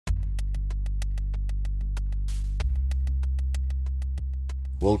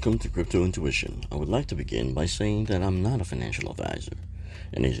Welcome to Crypto Intuition. I would like to begin by saying that I'm not a financial advisor.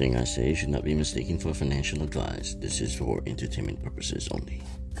 Anything I say should not be mistaken for financial advice. This is for entertainment purposes only.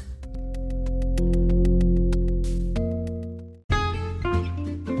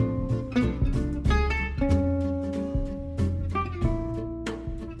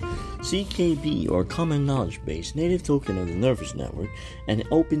 CKB, or Common Knowledge Base Native Token of the Nervous Network, an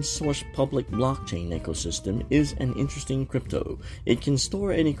open-source public blockchain ecosystem, is an interesting crypto. It can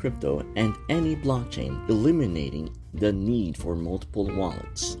store any crypto and any blockchain, eliminating the need for multiple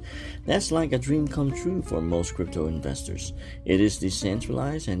wallets. That's like a dream come true for most crypto investors. It is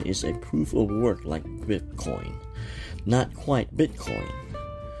decentralized and is a proof of work like Bitcoin. Not quite Bitcoin,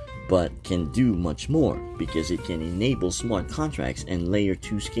 but can do much more because it can enable smart contracts and layer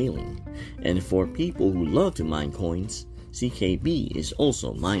 2 scaling. And for people who love to mine coins, CKB is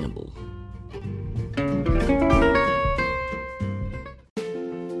also mineable.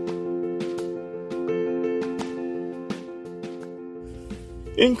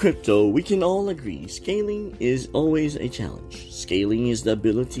 In crypto, we can all agree scaling is always a challenge. Scaling is the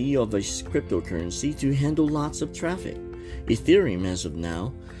ability of a cryptocurrency to handle lots of traffic. Ethereum, as of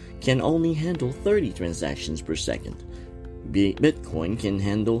now, can only handle 30 transactions per second. Bitcoin can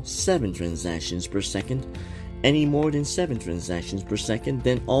handle 7 transactions per second. Any more than 7 transactions per second,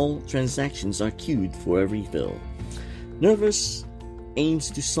 then all transactions are queued for a refill. Nervous aims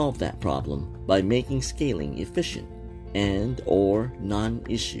to solve that problem by making scaling efficient and or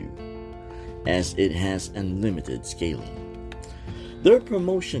non-issue, as it has unlimited scaling. Their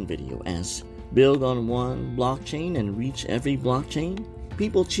promotion video asks, build on one blockchain and reach every blockchain?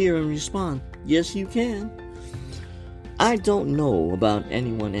 People cheer and respond, yes you can. I don't know about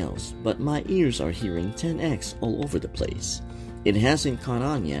anyone else, but my ears are hearing 10x all over the place. It hasn't caught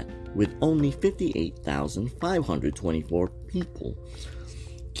on yet, with only 58,524 people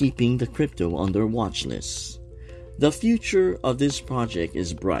keeping the crypto on their watch lists. The future of this project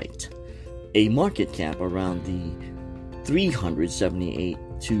is bright. A market cap around the 378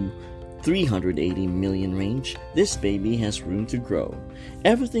 to 380 million range, this baby has room to grow.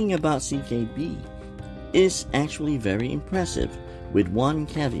 Everything about CKB is actually very impressive, with one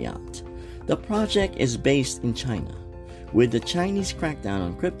caveat. The project is based in China. With the Chinese crackdown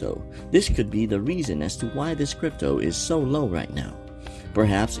on crypto, this could be the reason as to why this crypto is so low right now.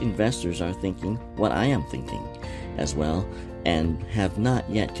 Perhaps investors are thinking what I am thinking as well, and have not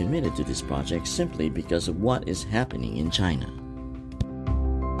yet committed to this project simply because of what is happening in China.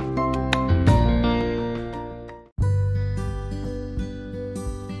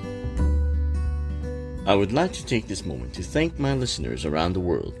 I would like to take this moment to thank my listeners around the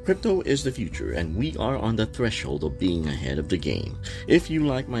world. Crypto is the future, and we are on the threshold of being ahead of the game. If you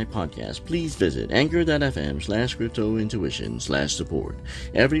like my podcast, please visit anchor.fm/cryptointuition/support.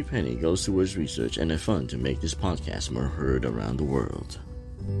 Every penny goes towards research and a fund to make this podcast more heard around the world.